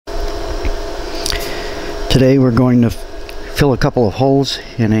Today we're going to fill a couple of holes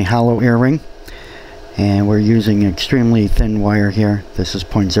in a hollow air ring, and we're using extremely thin wire here. This is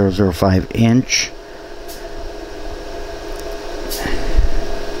 0.005 inch.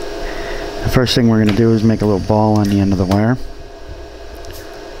 The first thing we're going to do is make a little ball on the end of the wire.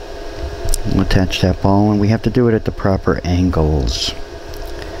 We'll attach that ball, and we have to do it at the proper angles.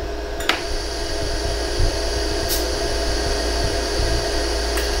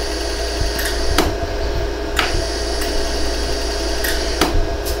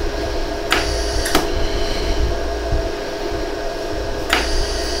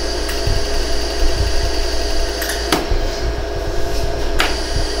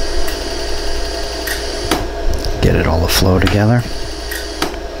 Get it all to flow together.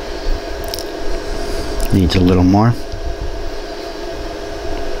 Needs a little more.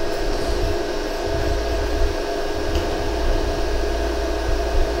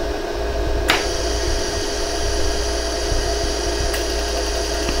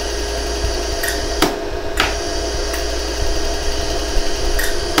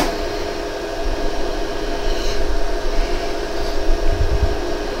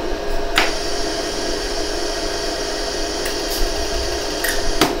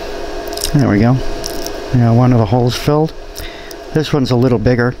 There we go. Now one of the holes filled. This one's a little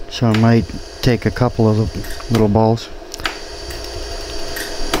bigger, so I might take a couple of little balls.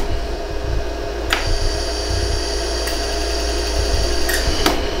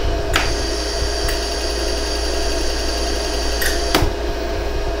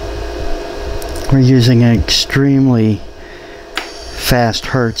 We're using an extremely fast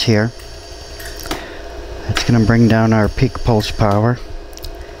hertz here. It's going to bring down our peak pulse power,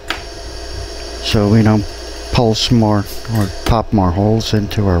 so we don't pulse more or pop more holes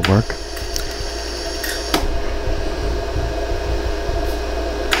into our work.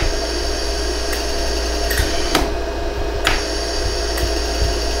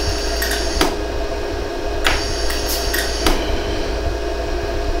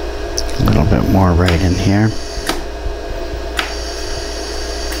 A little bit more right in here.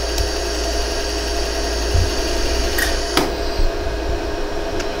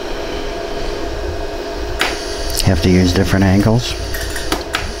 Have to use different angles.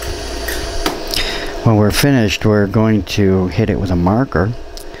 When we're finished, we're going to hit it with a marker,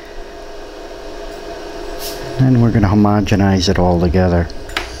 and we're going to homogenize it all together.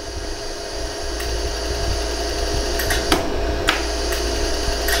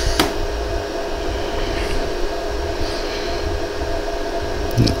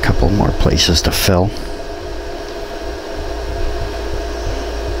 A couple more places to fill.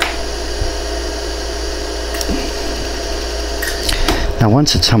 Now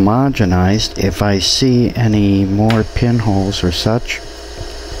once it's homogenized, if I see any more pinholes or such,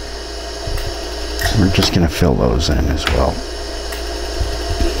 we're just going to fill those in as well.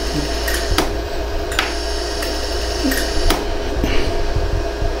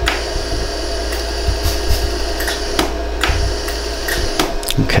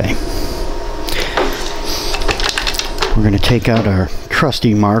 Okay. We're going to take out our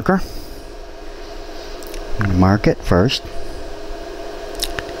trusty marker. I'm going to mark it first.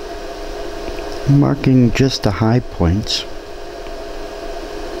 Marking just the high points,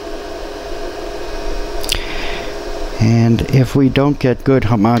 and if we don't get good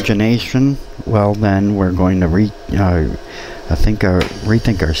homogenation, well, then we're going to rethink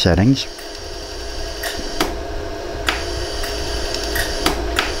our settings.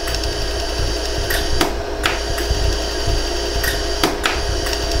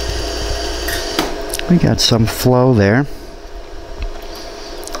 We got some flow there.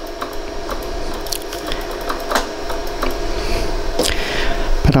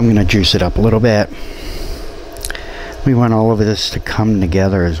 But I'm going to juice it up a little bit. We want all of this to come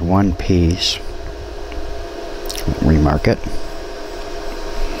together as one piece. Remark it.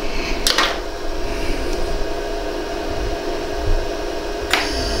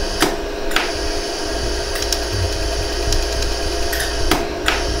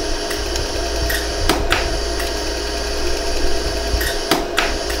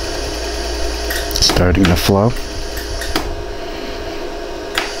 Starting to flow.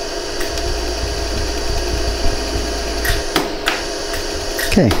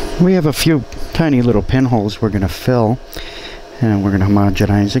 Okay, we have a few tiny little pinholes we're going to fill, and we're going to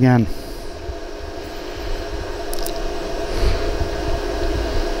homogenize again.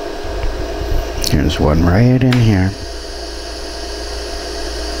 Here's one right in here.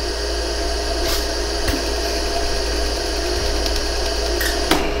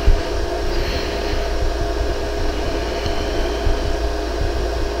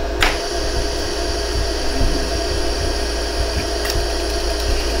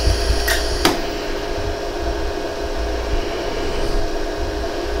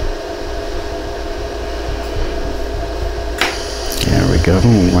 we go,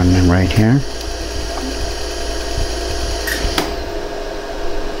 one right here.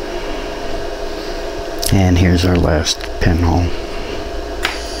 And here's our last pinhole.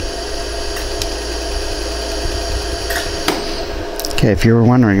 Okay, if you were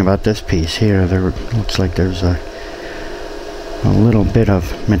wondering about this piece here, there looks like there's a little bit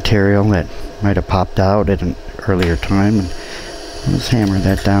of material that might have popped out at an earlier time, and let's hammer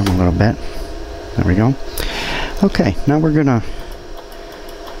that down a little bit. There we go. Okay, now we're gonna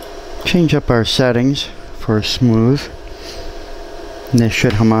change up our settings for smooth. And this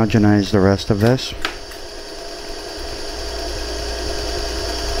should homogenize the rest of this.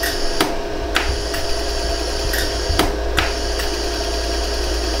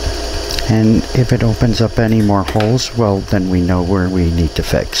 And if it opens up any more holes, well, then we know where we need to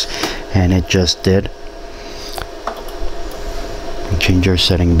fix. And it just did. We'll change our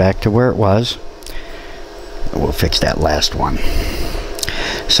setting back to where it was. We'll fix that last one.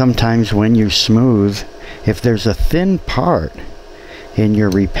 Sometimes when you smooth, if there's a thin part in your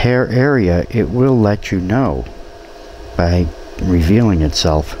repair area, it will let you know by revealing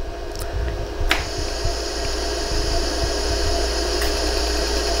itself.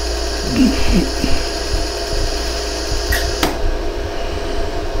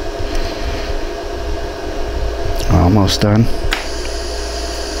 Almost done.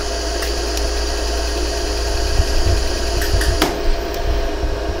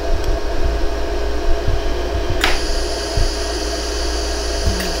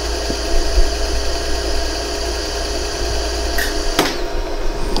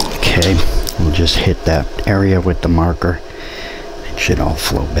 Okay, we'll just hit that area with the marker. It should all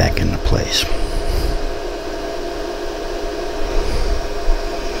flow back into place.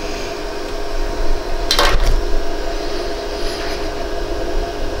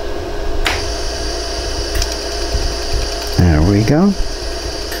 There we go.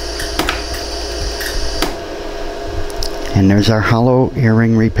 And there's our hollow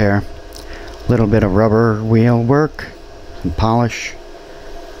earring repair. A little bit of rubber wheel work, some polish,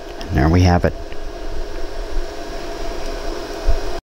 and there we have it.